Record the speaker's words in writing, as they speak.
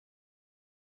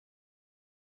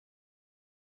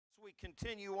We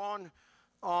continue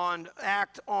on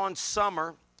Act on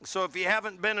Summer. So if you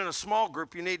haven't been in a small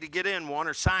group, you need to get in one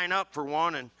or sign up for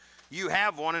one, and you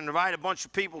have one, and invite a bunch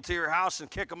of people to your house and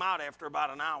kick them out after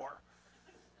about an hour.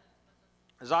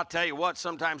 As I'll tell you what,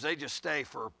 sometimes they just stay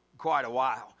for quite a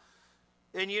while.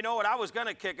 And you know what? I was going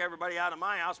to kick everybody out of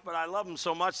my house, but I love them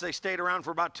so much they stayed around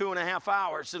for about 2.5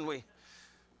 hours, and we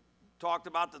talked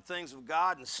about the things of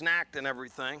God and snacked and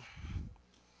everything.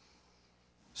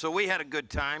 So we had a good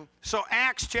time. So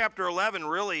Acts chapter 11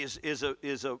 really is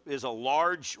a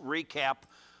large recap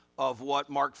of what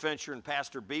Mark Fincher and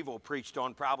Pastor Bevo preached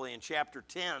on probably in chapter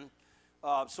 10.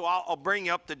 So I'll bring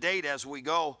you up to date as we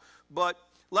go. But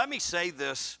let me say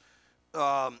this,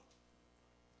 about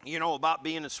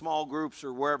being in small groups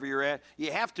or wherever you're at.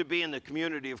 You have to be in the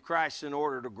community of Christ in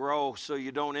order to grow so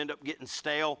you don't end up getting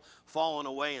stale, falling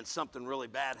away, and something really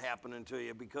bad happening to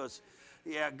you because...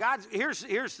 Yeah, here's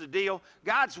the deal.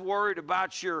 God's worried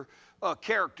about your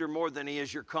character more than he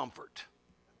is your comfort.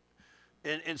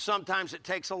 And sometimes it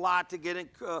takes a lot to get in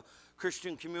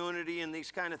Christian community and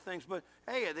these kind of things. But,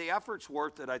 hey, the effort's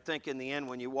worth it, I think, in the end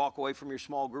when you walk away from your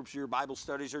small groups or your Bible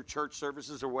studies or church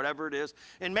services or whatever it is.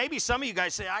 And maybe some of you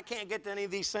guys say, I can't get to any of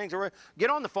these things.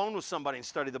 Get on the phone with somebody and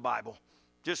study the Bible.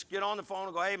 Just get on the phone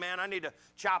and go, hey, man, I need to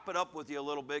chop it up with you a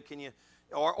little bit. Can you...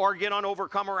 Or get on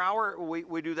Overcomer Hour.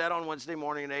 We do that on Wednesday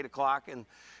morning at 8 o'clock.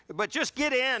 But just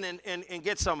get in and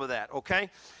get some of that, okay?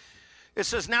 It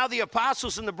says, now the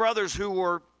apostles and the brothers who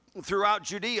were throughout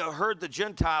Judea heard the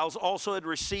Gentiles also had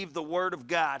received the word of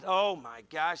God. Oh, my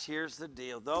gosh, here's the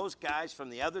deal. Those guys from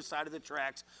the other side of the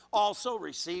tracks also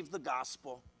received the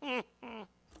gospel.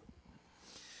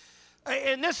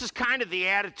 And this is kind of the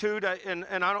attitude, and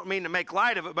I don't mean to make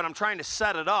light of it, but I'm trying to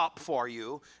set it up for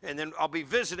you. And then I'll be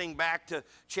visiting back to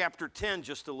chapter 10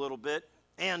 just a little bit.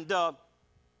 And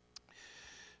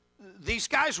these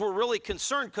guys were really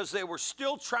concerned because they were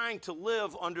still trying to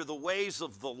live under the ways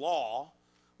of the law,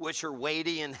 which are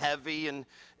weighty and heavy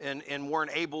and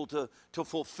weren't able to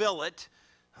fulfill it.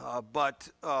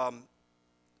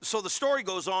 So the story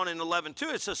goes on in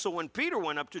 11:2. It says, so when Peter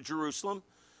went up to Jerusalem,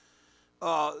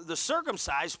 the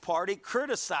circumcised party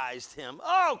criticized him.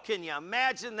 Oh, can you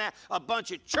imagine that? A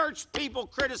bunch of church people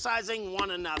criticizing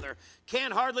one another.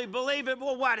 Can't hardly believe it.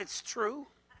 Well, what? It's true.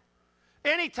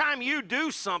 Anytime you do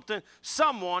something,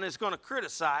 someone is going to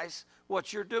criticize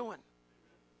what you're doing.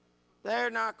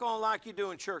 They're not going to like you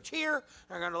doing church here.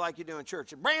 They're going to like you doing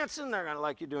church at Branson. They're going to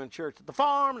like you doing church at the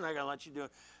farm. And they're going to like you doing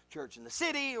church in the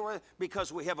city,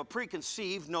 because we have a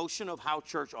preconceived notion of how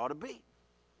church ought to be.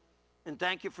 And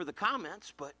thank you for the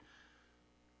comments, but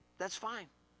that's fine.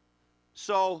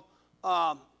 So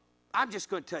I'm just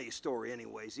going to tell you a story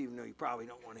anyways, even though you probably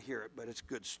don't want to hear it, but it's a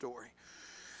good story.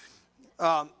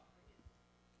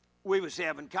 We was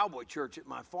having cowboy church at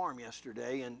my farm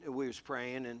yesterday, and we was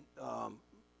praying,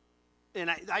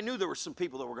 and I knew there were some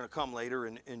people that were going to come later,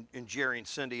 and Jerry and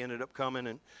Cindy ended up coming,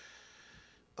 and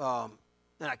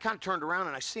I kind of turned around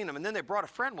and I seen them, and then they brought a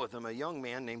friend with them, a young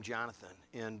man named Jonathan,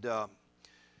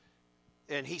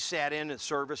 and he sat in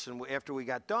service, and after we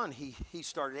got done, he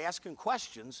started asking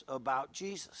questions about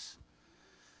Jesus.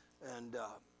 And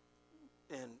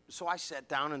so I sat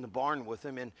down in the barn with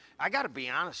him, and I got to be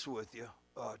honest with you,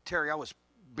 Terry, I was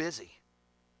busy.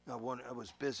 I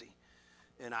was busy.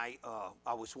 And I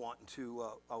was wanting to,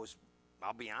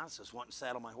 I'll be honest, I was wanting to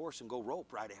saddle my horse and go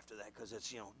rope right after that, because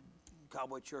it's,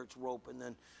 cowboy church, rope, and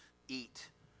then eat.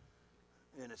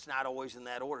 And it's not always in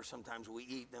that order. Sometimes we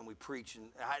eat, then we preach, and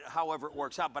however it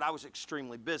works out. But I was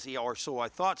extremely busy, or so I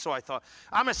thought. So I thought,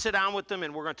 I'm going to sit down with them,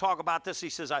 and we're going to talk about this. He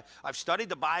says, I've studied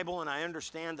the Bible, and I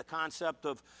understand the concept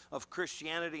of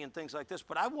Christianity and things like this,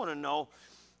 but I want to know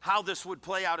how this would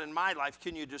play out in my life.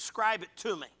 Can you describe it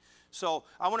to me? So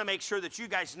I want to make sure that you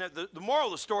guys know, the moral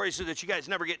of the story is that you guys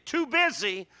never get too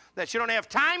busy, that you don't have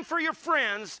time for your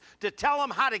friends to tell them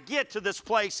how to get to this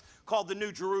place called the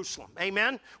New Jerusalem.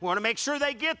 Amen? We want to make sure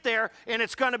they get there, and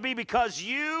it's going to be because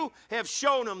you have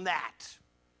shown them that.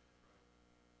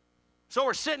 So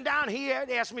we're sitting down. He had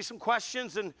asked me some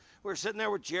questions, and we're sitting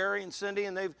there with Jerry and Cindy,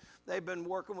 and they've been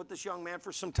working with this young man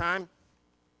for some time.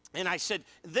 And I said,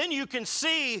 then you can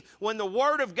see when the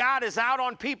Word of God is out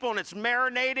on people and it's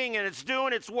marinating and it's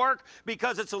doing its work,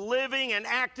 because it's a living and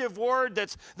active Word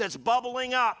that's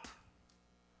bubbling up.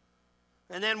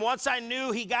 And then once I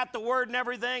knew he got the Word and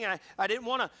everything, I didn't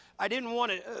want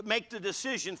to make the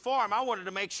decision for him. I wanted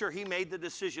to make sure he made the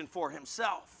decision for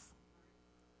himself.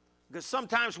 Because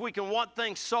sometimes we can want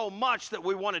things so much that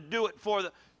we want to do it for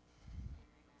the...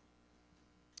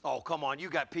 Oh, come on, you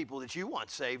got people that you want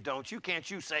saved, don't you?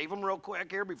 Can't you save them real quick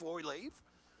here before we leave?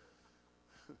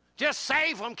 Just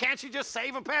save them. Can't you just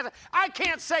save them, Pastor? I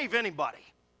can't save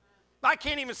anybody. I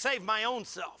can't even save my own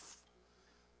self.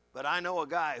 But I know a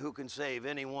guy who can save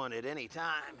anyone at any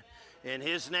time, and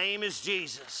his name is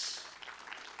Jesus.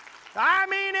 I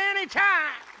mean anytime.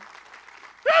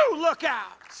 Woo, look out.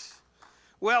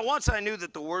 Well, once I knew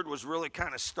that the word was really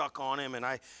kind of stuck on him, and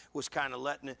I was kind of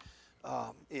letting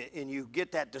it, and you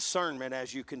get that discernment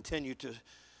as you continue to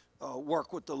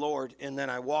work with the Lord, and then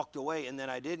I walked away, and then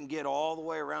I didn't get all the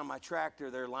way around my tractor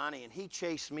there, Lonnie, and he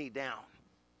chased me down,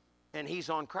 and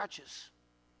he's on crutches.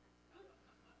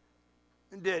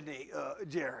 Didn't he,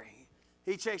 Jerry?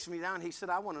 He chased me down. He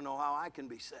said, I want to know how I can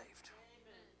be saved.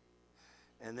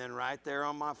 And then right there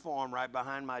on my farm, right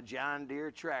behind my John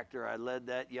Deere tractor, I led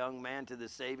that young man to the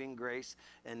saving grace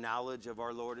and knowledge of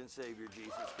our Lord and Savior,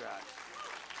 Jesus Christ.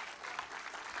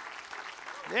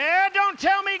 Yeah, don't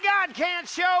tell me God can't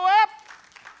show up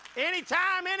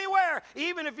anytime, anywhere,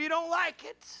 even if you don't like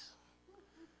it.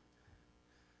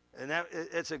 And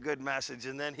it's a good message.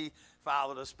 And then he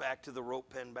followed us back to the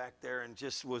rope pen back there and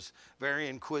just was very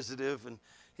inquisitive. And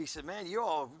he said, man,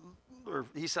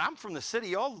 he said, I'm from the city,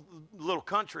 y'all little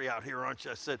country out here, aren't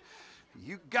you? I said,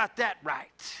 you got that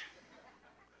right.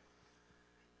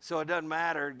 So it doesn't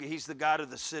matter. He's the God of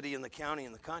the city and the county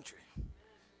and the country.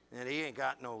 And he ain't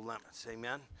got no limits,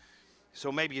 amen? So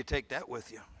maybe you take that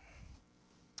with you.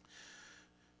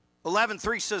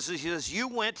 11:3 says, you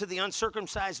went to the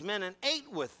uncircumcised men and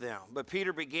ate with them. But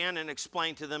Peter began and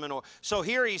explained to them. So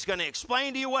here he's going to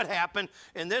explain to you what happened.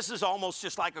 And this is almost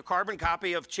just like a carbon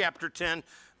copy of chapter 10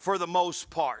 for the most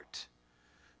part.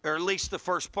 Or at least the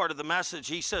first part of the message.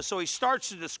 He says, so he starts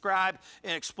to describe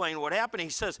and explain what happened. He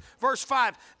says, verse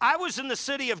 5, I was in the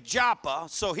city of Joppa.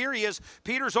 So here he is.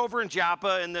 Peter's over in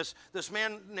Joppa, and this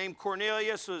man named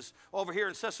Cornelius was over here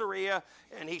in Caesarea.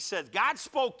 And he said, God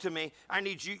spoke to me. I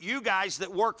need you guys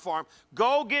that work for him,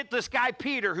 go get this guy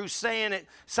Peter who's staying at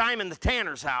Simon the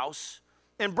tanner's house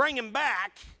and bring him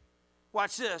back.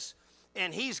 Watch this.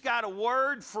 And he's got a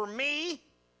word for me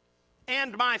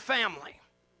and my family.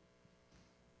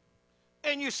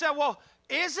 And you said, well,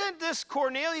 isn't this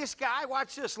Cornelius guy,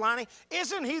 watch this, Lonnie,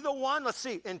 isn't he the one, let's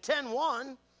see, in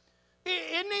 10:1,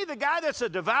 isn't he the guy that's a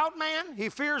devout man? He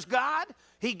fears God,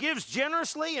 he gives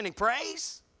generously, and he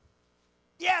prays?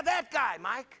 Yeah, that guy,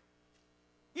 Mike.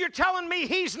 You're telling me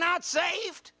he's not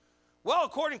saved? Well,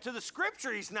 according to the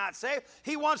scripture, he's not saved.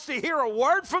 He wants to hear a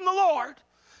word from the Lord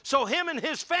so him and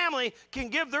his family can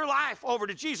give their life over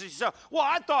to Jesus. So, well,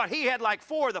 I thought he had like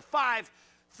 4 of the 5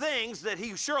 things that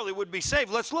he surely would be saved.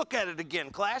 Let's look at it again,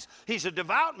 class. He's a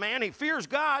devout man, he fears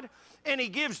God, and he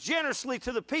gives generously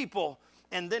to the people,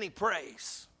 and then he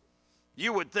prays.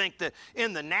 You would think that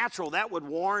in the natural that would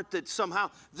warrant that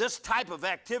somehow this type of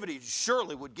activity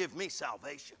surely would give me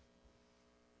salvation.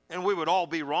 And we would all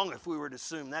be wrong if we were to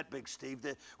assume that, Big Steve,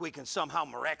 that we can somehow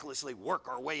miraculously work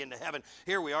our way into heaven.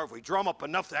 Here we are, if we drum up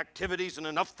enough activities and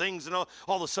enough things, and all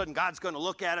of a sudden God's going to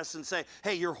look at us and say,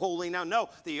 hey, you're holy now. No,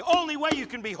 the only way you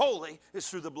can be holy is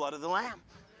through the blood of the Lamb.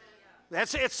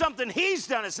 It's something he's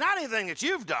done. It's not anything that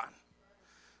you've done.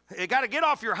 You got to get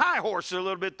off your high horse a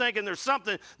little bit thinking there's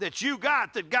something that you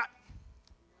got that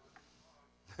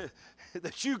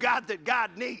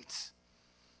God needs.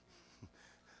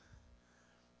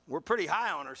 We're pretty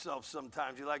high on ourselves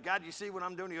sometimes. You're like, God, you see what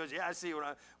I'm doing? He goes, yeah, I see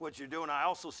what you're doing. I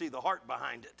also see the heart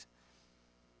behind it.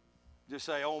 Just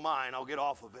say, oh, my, and I'll get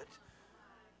off of it.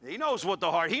 He knows what the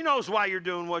heart, he knows why you're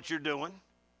doing what you're doing.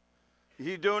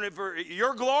 You doing it for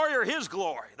your glory or his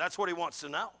glory? That's what he wants to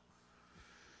know.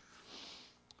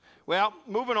 Well,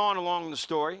 moving on along the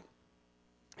story.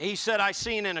 He said, I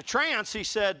seen in a trance, he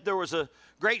said, there was a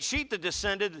great sheet that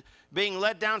descended, being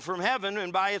let down from heaven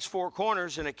and by its 4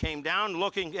 corners, and it came down.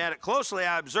 Looking at it closely,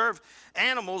 I observed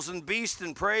animals and beasts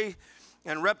and prey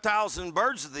and reptiles and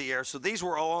birds of the air. So these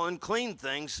were all unclean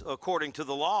things according to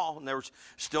the law, and they were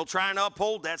still trying to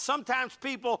uphold that. Sometimes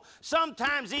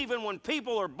even when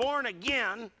people are born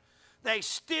again, they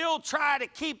still try to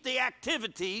keep the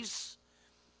activities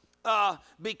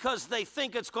because they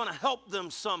think it's going to help them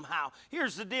somehow.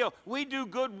 Here's the deal. We do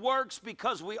good works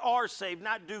because we are saved,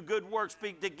 not do good works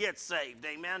to get saved.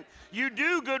 Amen? You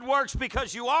do good works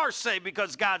because you are saved,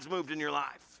 because God's moved in your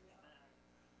life.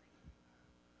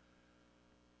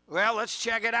 Well, let's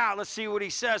check it out. Let's see what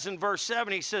he says in verse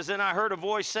 7. He says, and I heard a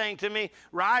voice saying to me,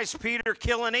 rise, Peter,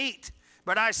 kill and eat.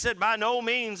 But I said, by no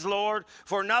means, Lord,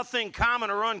 for nothing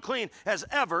common or unclean has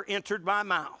ever entered my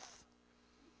mouth.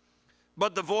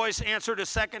 But the voice answered a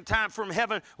second time from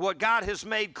heaven, what God has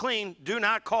made clean, do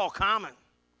not call common.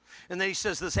 And then he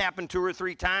says this happened 2 or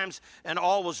 3 times, and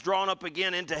all was drawn up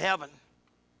again into heaven.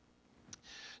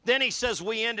 Then he says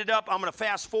we ended up, I'm going to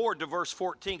fast forward to verse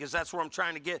 14 because that's where I'm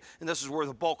trying to get, and this is where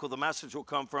the bulk of the message will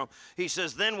come from. He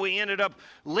says, then we ended up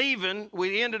leaving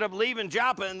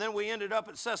Joppa, and then we ended up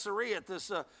at Caesarea at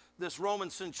this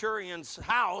Roman centurion's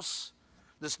house,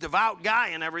 this devout guy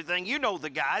and everything. You know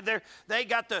the guy. They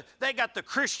got the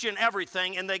Christian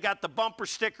everything, and they got the bumper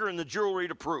sticker and the jewelry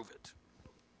to prove it.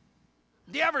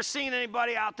 Do you ever seen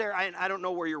anybody out there? I don't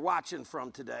know where you're watching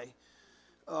from today.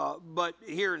 But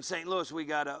here in St. Louis, we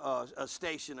got a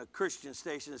station, a Christian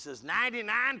station that says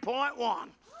 99.1.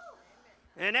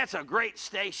 And that's a great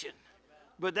station.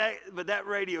 But that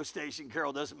radio station,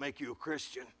 Carol, doesn't make you a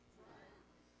Christian.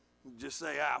 Just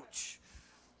say, ouch.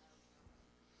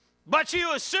 But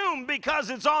you assume because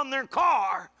it's on their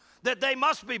car that they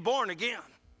must be born again.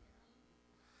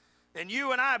 And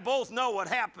you and I both know what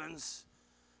happens,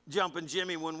 Jumpin'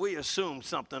 Jimmy, when we assume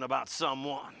something about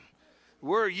someone.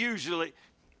 We're usually...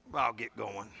 I'll get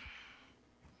going.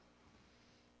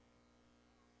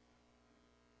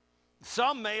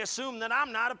 Some may assume that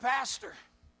I'm not a pastor.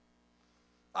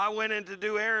 I went in to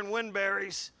do Aaron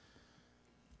Winberry's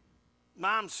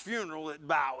mom's funeral at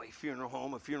Bowie Funeral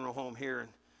Home, a funeral home here in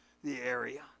the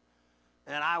area.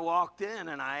 And I walked in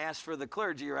and I asked for the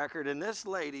clergy record, and this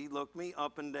lady looked me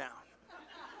up and down.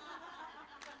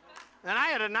 And I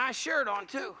had a nice shirt on,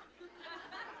 too.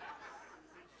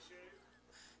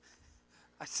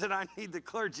 I said, I need the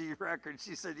clergy record.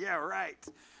 She said, yeah, right.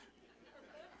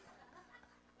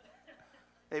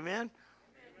 Amen? Amen?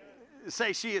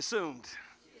 Say, she assumed.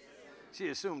 She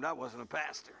assumed I wasn't a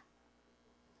pastor.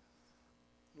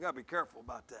 You got to be careful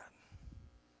about that.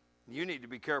 You need to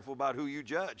be careful about who you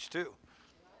judge, too.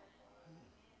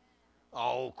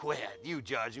 Oh, quit. You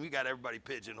judge him. You got everybody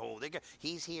pigeonholed.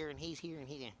 He's here and he's here and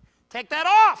he's here. Take that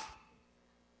off.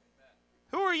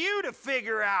 Who are you to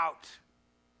figure out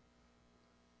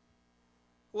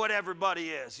what everybody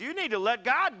is? You need to let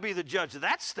God be the judge of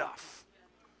that stuff.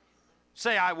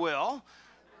 Say, I will.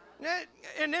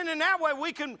 And then in that way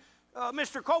we can,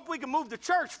 Mr. Cope, we can move the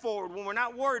church forward when we're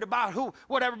not worried about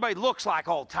what everybody looks like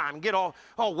all the time and get all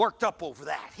worked up over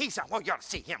that. He said, well, you ought to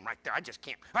see him right there.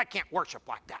 I can't worship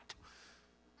like that.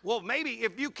 Well, maybe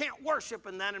if you can't worship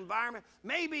in that environment,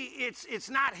 maybe it's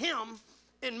not him,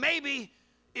 and maybe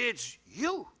it's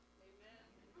you.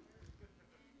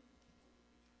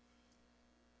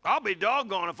 I'll be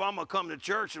doggone if I'm going to come to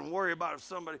church and worry about if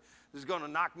somebody is going to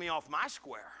knock me off my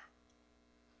square.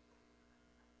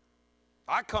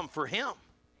 I come for him.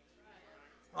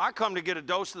 I come to get a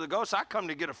dose of the ghost. I come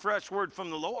to get a fresh word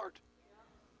from the Lord.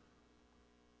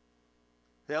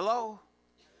 Hello?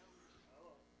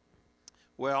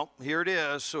 Well, here it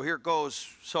is. So here it goes.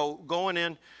 So going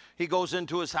in, he goes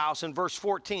into his house. In verse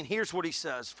 14, here's what he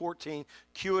says. 14,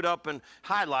 cue it up and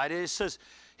highlight it. It says,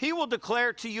 he will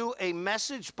declare to you a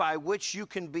message by which you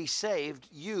can be saved,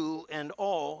 you and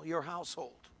all your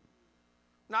household.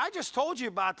 Now, I just told you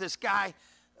about this guy,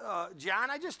 John.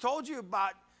 I just told you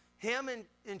about him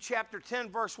in chapter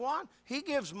 10, verse 1. He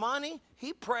gives money.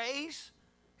 He prays.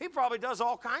 He probably does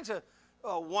all kinds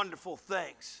of wonderful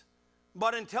things.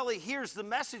 But until he hears the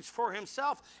message for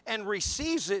himself and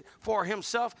receives it for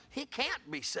himself, he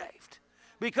can't be saved.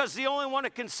 Because the only one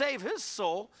that can save his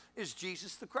soul is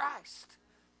Jesus the Christ.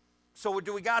 So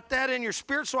do we got that in your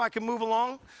spirit so I can move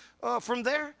along from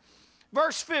there?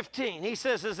 Verse 15, he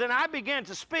says, as then I began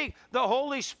to speak, the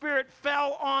Holy Spirit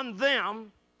fell on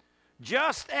them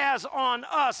just as on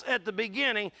us at the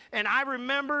beginning. And I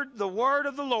remembered the word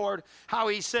of the Lord, how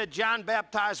he said, John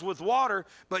baptized with water,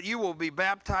 but you will be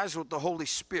baptized with the Holy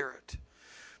Spirit.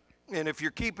 And if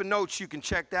you're keeping notes, you can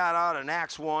check that out in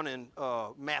Acts 1 and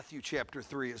Matthew chapter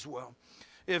 3 as well.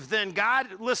 If then God,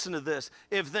 listen to this,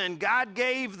 if then God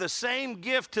gave the same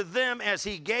gift to them as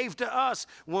he gave to us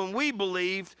when we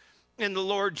believed in the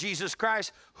Lord Jesus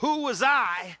Christ, who was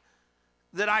I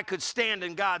that I could stand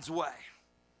in God's way?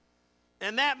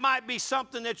 And that might be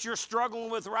something that you're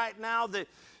struggling with right now,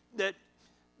 that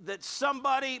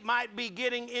somebody might be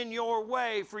getting in your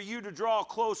way for you to draw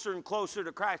closer and closer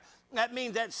to Christ. That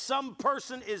means that some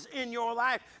person is in your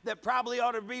life that probably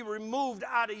ought to be removed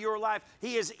out of your life.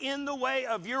 He is in the way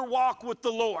of your walk with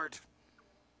the Lord.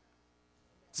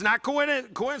 It's not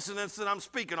coincidence that I'm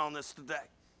speaking on this today.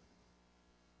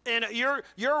 And your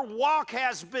walk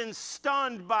has been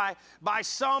stunned by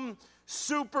some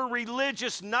super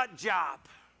religious nut job,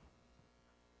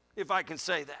 if I can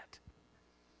say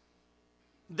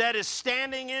that is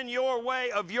standing in your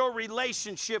way of your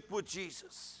relationship with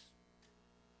Jesus.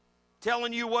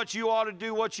 Telling you what you ought to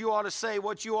do, what you ought to say,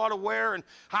 what you ought to wear, and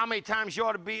how many times you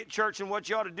ought to be at church and what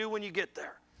you ought to do when you get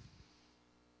there.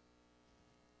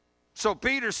 So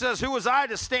Peter says, who was I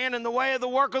to stand in the way of the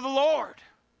work of the Lord?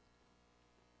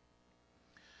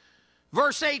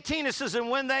 Verse 18, it says, and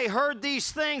when they heard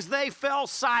these things, they fell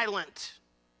silent.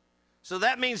 So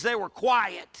that means they were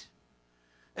quiet.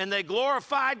 And they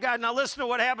glorified God. Now listen to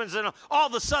what happens, and all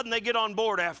of a sudden they get on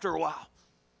board after a while.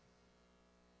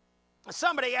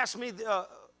 Somebody asked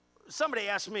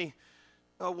me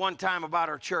one time about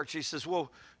our church. He says,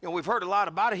 well, we've heard a lot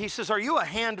about it. He says, are you a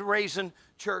hand-raising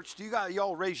church? Do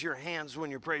y'all raise your hands when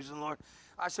you're praising the Lord?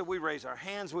 I said, we raise our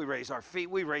hands, we raise our feet,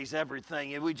 we raise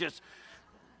everything.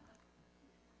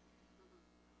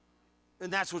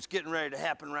 And that's what's getting ready to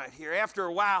happen right here. After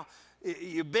a while,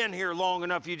 you've been here long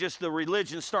enough, the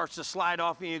religion starts to slide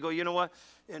off, and you go, you know what?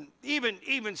 And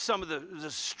even some of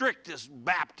the strictest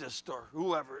Baptist or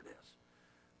whoever it is,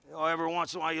 every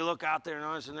once in a while you look out there and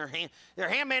notice, and their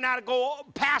hand may not go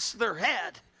past their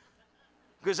head,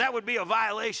 because that would be a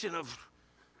violation of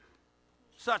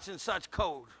such and such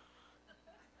code.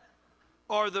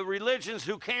 Or the religions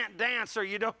who can't dance, or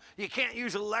you can't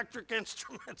use electric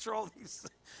instruments, or all these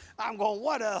things. I'm going,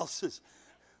 what else is?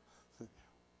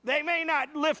 They may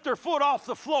not lift their foot off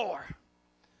the floor,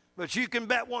 but you can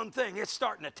bet one thing, it's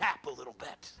starting to tap a little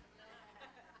bit.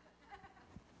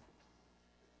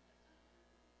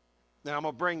 Now I'm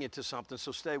going to bring you to something,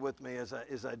 so stay with me as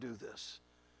I do this.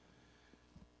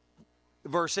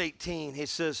 Verse 18, he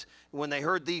says, when they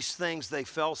heard these things, they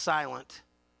fell silent,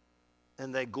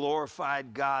 and they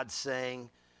glorified God,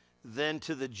 saying, then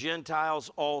to the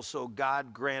Gentiles also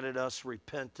God granted us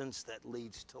repentance that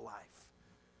leads to life.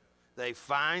 They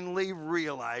finally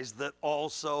realized that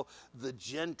also the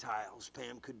Gentiles,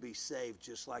 Pam, could be saved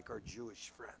just like our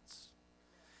Jewish friends.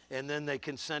 And then they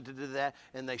consented to that,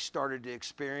 and they started to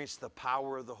experience the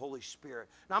power of the Holy Spirit.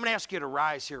 Now I'm going to ask you to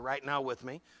rise here right now with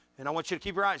me, and I want you to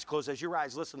keep your eyes closed. As you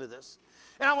rise, listen to this.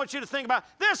 And I want you to think about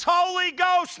this Holy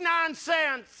Ghost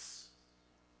nonsense.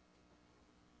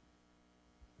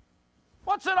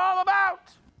 What's it all about?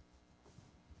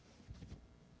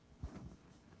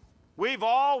 We've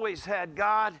always had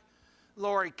God,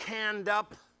 Lori, canned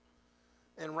up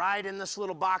and right in this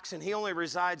little box, and he only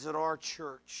resides at our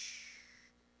church.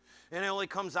 And it only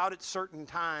comes out at certain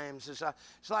times.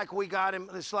 It's like we got him.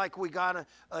 It's like we got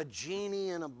a genie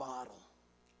in a bottle,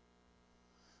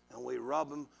 and we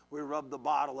rub him. We rub the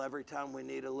bottle every time we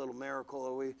need a little miracle,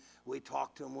 or we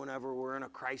talk to him whenever we're in a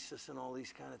crisis and all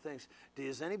these kind of things.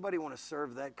 Does anybody want to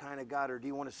serve that kind of God, or do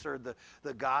you want to serve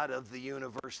the God of the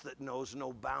universe that knows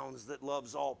no bounds, that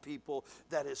loves all people,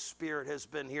 that his Spirit has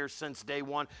been here since day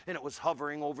one, and it was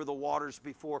hovering over the waters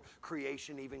before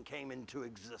creation even came into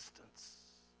existence?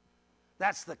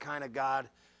 That's the kind of God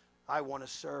I want to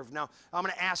serve. Now, I'm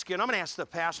going to ask you, and I'm going to ask the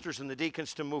pastors and the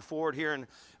deacons to move forward here, and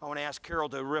I want to ask Carol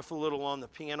to riff a little on the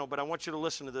piano, but I want you to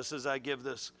listen to this as I give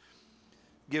this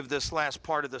last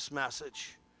part of this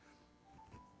message.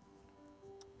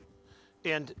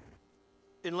 And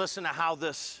listen to how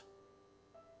this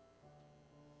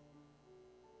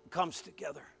comes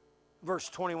together. Verse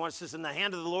 21 says, and the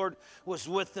hand of the Lord was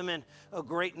with them, and a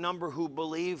great number who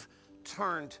believe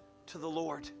turned to the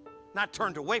Lord. Not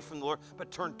turned away from the Lord,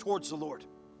 but turned towards the Lord.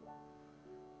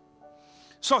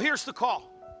 So here's the call.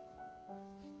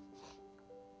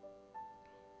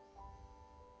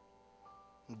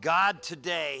 God,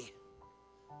 today,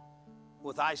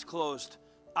 with eyes closed,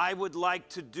 I would like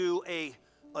to do a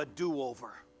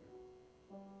do-over.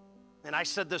 And I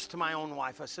said this to my own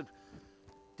wife. I said,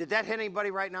 did that hit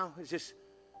anybody right now? It's just...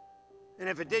 And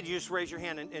if it did, you just raise your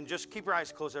hand and just keep your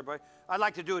eyes closed, everybody. I'd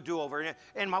like to do a do-over.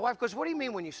 And my wife goes, what do you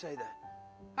mean when you say that?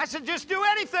 I said, just do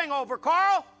anything over,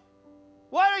 Carl.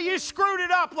 What, you screwed it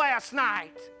up last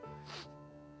night?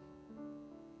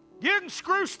 You can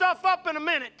screw stuff up in a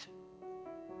minute.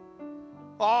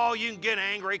 Oh, you can get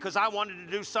angry because I wanted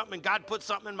to do something and God put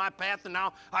something in my path and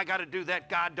now I got to do that.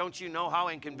 God, don't you know how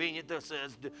inconvenient this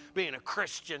is, being a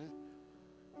Christian?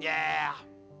 Yeah.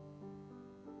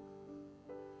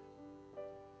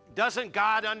 Doesn't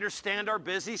God understand our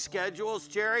busy schedules,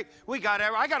 Jerry? I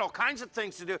got all kinds of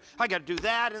things to do. I got to do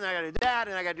that, and I got to do that,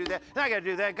 and I got to do that, and I got to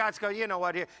do that. God's going, you know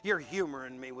what? You're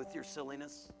humoring me with your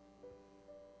silliness.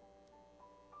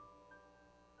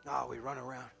 Oh, we run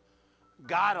around.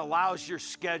 God allows your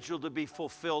schedule to be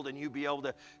fulfilled and you be able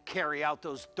to carry out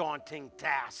those daunting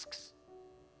tasks.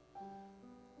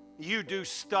 You do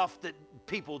stuff that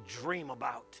people dream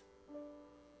about.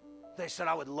 They said,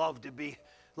 I would love to be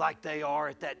like they are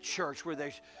at that church where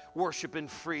they're worshiping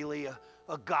freely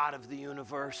a God of the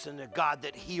universe, and a God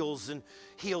that heals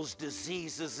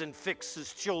diseases and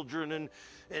fixes children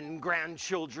and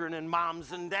grandchildren and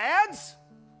moms and dads.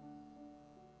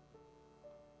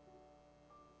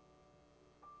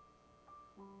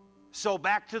 So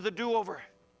back to the do-over.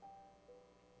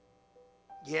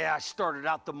 Yeah, I started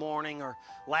out the morning or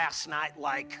last night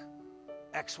like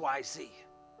XYZ.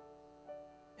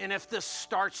 And if this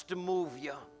starts to move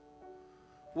you,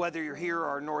 whether you're here or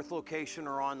our North location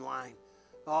or online,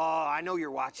 oh, I know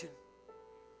you're watching.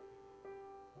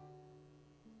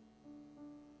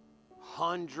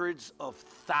 Hundreds of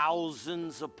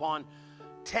thousands upon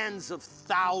tens of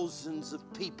thousands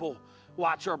of people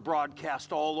watch our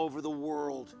broadcast all over the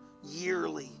world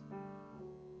yearly.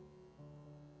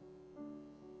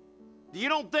 You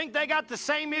don't think they got the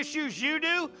same issues you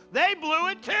do? They blew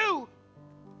it too.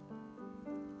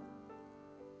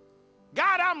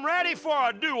 God, I'm ready for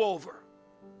a do-over.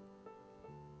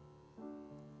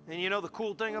 And you know the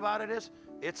cool thing about it is,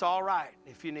 it's all right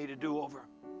if you need a do-over.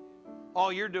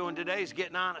 All you're doing today is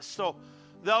getting honest. So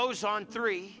those on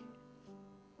 3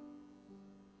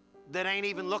 that ain't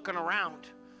even looking around,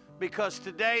 because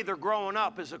today they're growing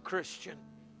up as a Christian.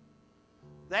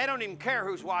 They don't even care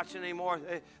who's watching anymore.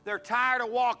 They're tired of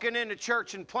walking into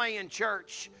church and playing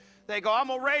church. They go, I'm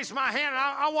going to raise my hand and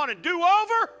I want to do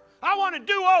over. I want to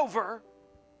do over.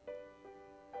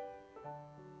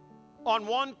 On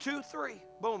 1, 2, 3,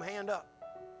 boom, hand up.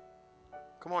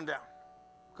 Come on down.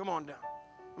 Come on down.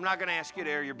 I'm not going to ask you to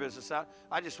air your business out.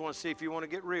 I just want to see if you want to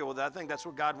get real with it. I think that's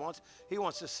what God wants. He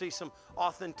wants to see some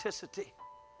authenticity.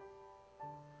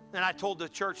 And I told the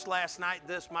church last night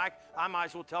this, Mike, I might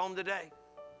as well tell them today.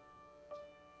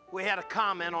 We had a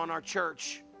comment on our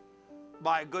church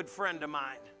by a good friend of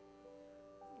mine,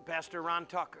 Pastor Ron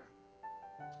Tucker.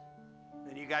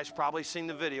 And you guys probably seen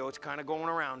the video. It's kind of going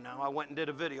around now. I went and did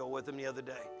a video with him the other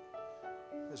day.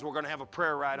 Because we're going to have a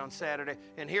prayer ride on Saturday.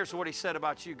 And here's what he said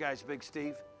about you guys, Big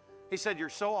Steve. He said, you're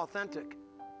so authentic.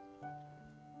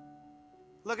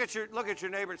 Look at your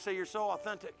neighbor and say, you're so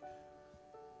authentic.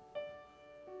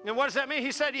 And what does that mean?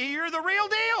 He said, you're the real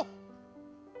deal.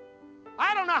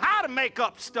 I don't know how to make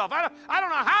up stuff. I don't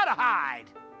know how to hide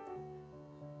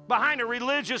behind a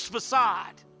religious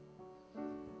facade.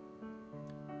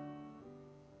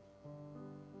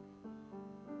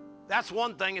 That's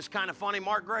one thing that's kind of funny.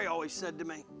 Mark Gray always said to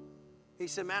me, he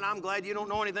said, man, I'm glad you don't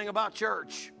know anything about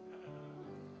church.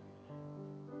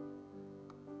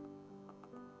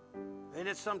 Ain't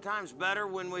it sometimes better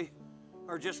when we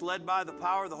are just led by the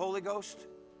power of the Holy Ghost?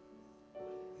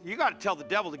 You got to tell the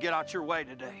devil to get out your way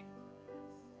today.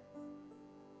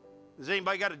 Has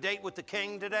anybody got a date with the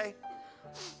king today?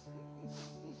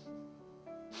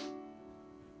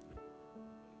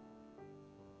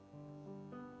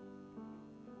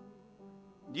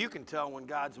 You can tell when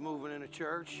God's moving in a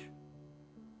church.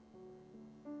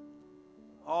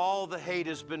 All the hate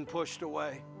has been pushed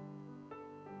away.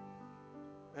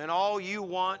 And all you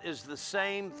want is the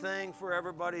same thing for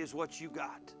everybody as what you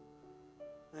got.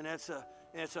 And it's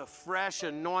a fresh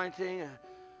anointing,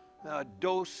 a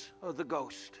dose of the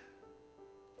ghost.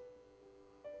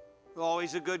 Oh,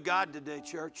 he's a good God today,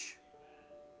 church.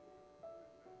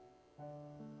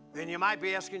 And you might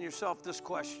be asking yourself this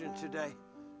question today.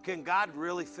 Can God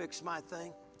really fix my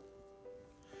thing?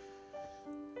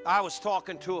 I was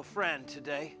talking to a friend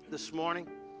today, this morning,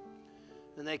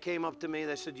 and they came up to me.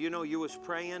 They said, you know, you was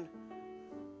praying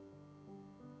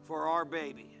for our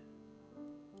baby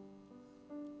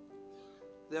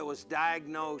that was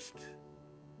diagnosed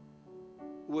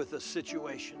with a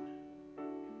situation.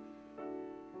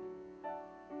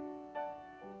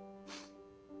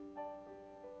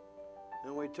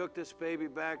 And we took this baby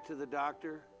back to the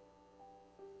doctor.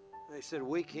 They said,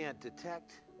 we can't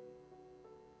detect.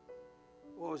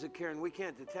 What was it, Karen? We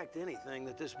can't detect anything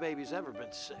that this baby's ever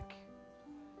been sick.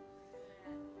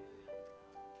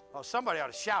 Oh, somebody ought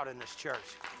to shout in this church.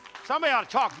 Somebody ought to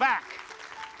talk back.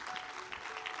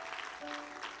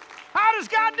 How does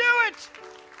God do it?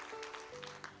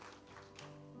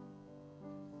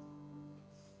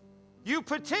 You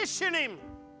petition him.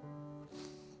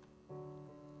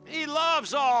 He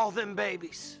loves all them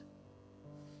babies,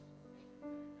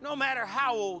 no matter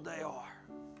how old they are.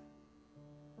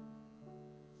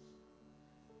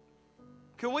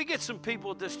 Can we get some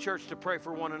people at this church to pray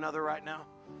for one another right now?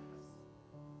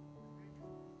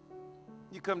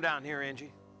 You come down here,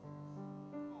 Angie.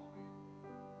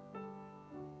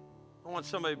 I want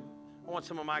some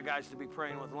of my guys to be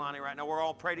praying with Lonnie right now. We're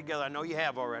all pray together. I know you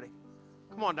have already.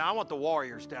 Come on down. I want the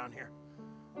warriors down here.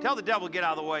 Tell the devil to get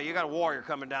out of the way. You got a warrior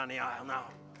coming down the aisle now.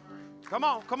 Come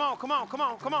on, come on, come on, come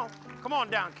on, come on. Come on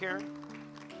down, Karen.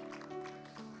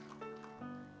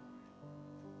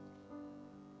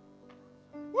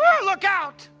 Woo, look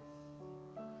out.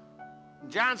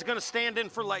 John's going to stand in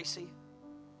for Lacey.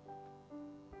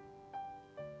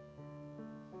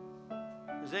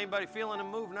 Is anybody feeling a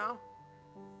move now?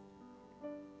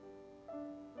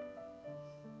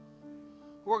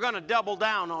 We're going to double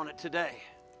down on it today.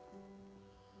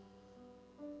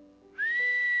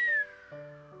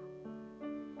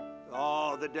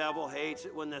 Oh, the devil hates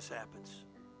it when this happens.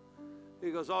 He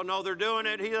goes, oh, no, they're doing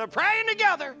it. They're praying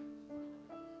together.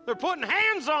 They're putting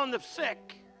hands on the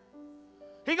sick.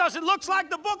 He goes, it looks like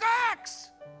the book of Acts.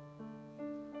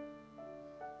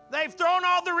 They've thrown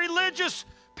all the religious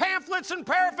pamphlets and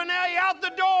paraphernalia out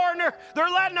the door, and they're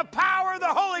letting the power of the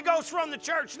Holy Ghost run the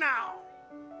church now.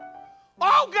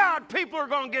 Oh, God, people are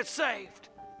going to get saved.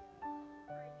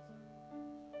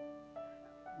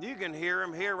 You can hear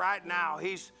him here right now.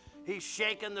 He's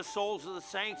shaking the souls of the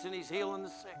saints, and he's healing the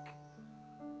sick.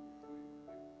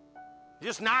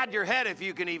 Just nod your head if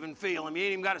you can even feel him. You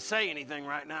ain't even got to say anything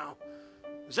right now.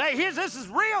 Say, this is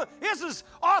real. This is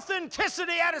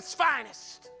authenticity at its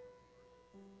finest.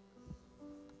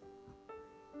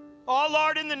 Oh,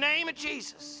 Lord, in the name of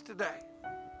Jesus today.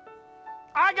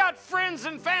 I got friends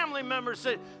and family members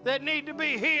that need to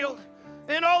be healed.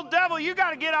 And, old devil, you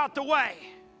got to get out the way.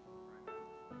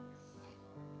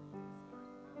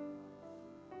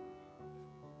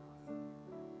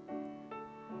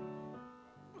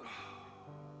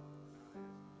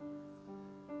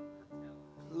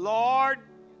 Lord,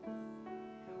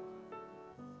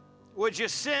 would you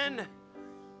send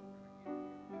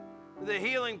the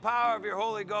healing power of your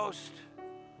Holy Ghost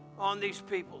on these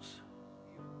peoples?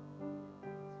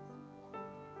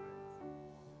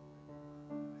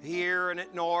 Here and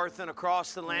at North and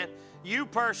across the land. You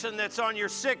person that's on your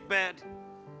sick bed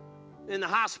in the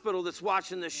hospital that's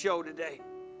watching this show today.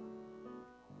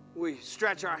 We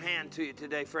stretch our hand to you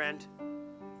today, friend.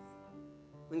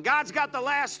 And God's got the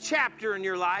last chapter in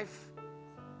your life.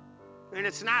 And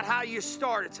it's not how you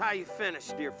start, it's how you finish,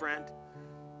 dear friend.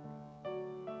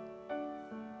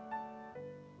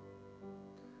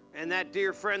 And that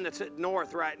dear friend that's at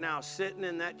North right now, sitting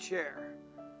in that chair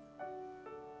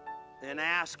and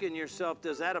asking yourself,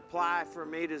 does that apply for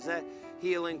me? Does that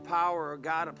healing power of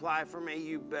God apply for me?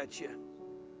 You betcha.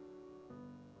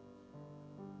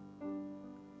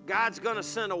 God's going to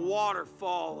send a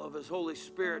waterfall of His Holy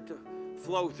Spirit to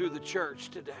flow through the church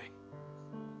today.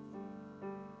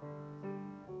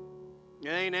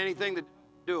 There ain't anything to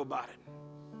do about it.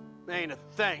 There ain't a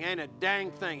thing, ain't a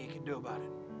dang thing you can do about it.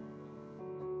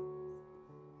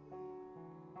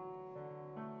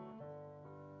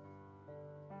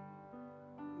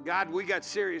 God, we got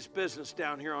serious business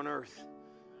down here on earth.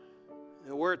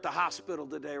 And we're at the hospital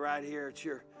today, right here at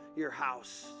your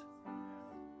house.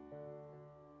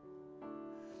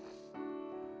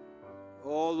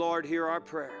 Oh, Lord, hear our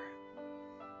prayer.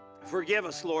 Forgive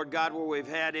us, Lord God, where we've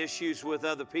had issues with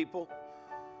other people.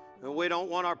 And we don't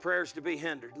want our prayers to be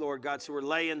hindered, Lord God, so we're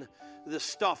laying the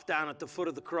stuff down at the foot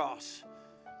of the cross.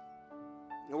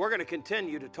 And we're going to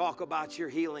continue to talk about your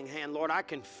healing hand. Lord, I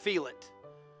can feel it.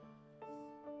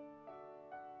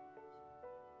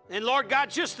 And Lord God,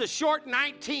 just the short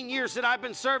 19 years that I've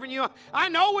been serving you, I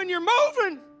know when you're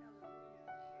moving.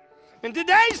 And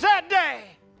today's that day.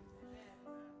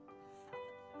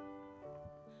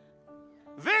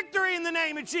 Victory in the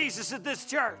name of Jesus at this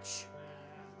church.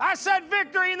 I said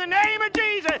victory in the name of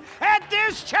Jesus at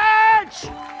this church.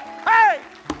 Hey,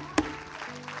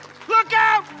 look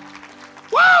out.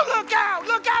 Woo, look out,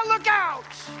 look out, look out.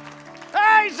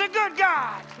 Hey, He's a good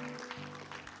God.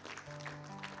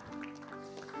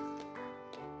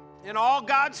 And all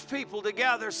God's people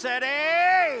together said,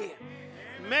 amen.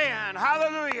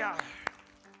 Hallelujah.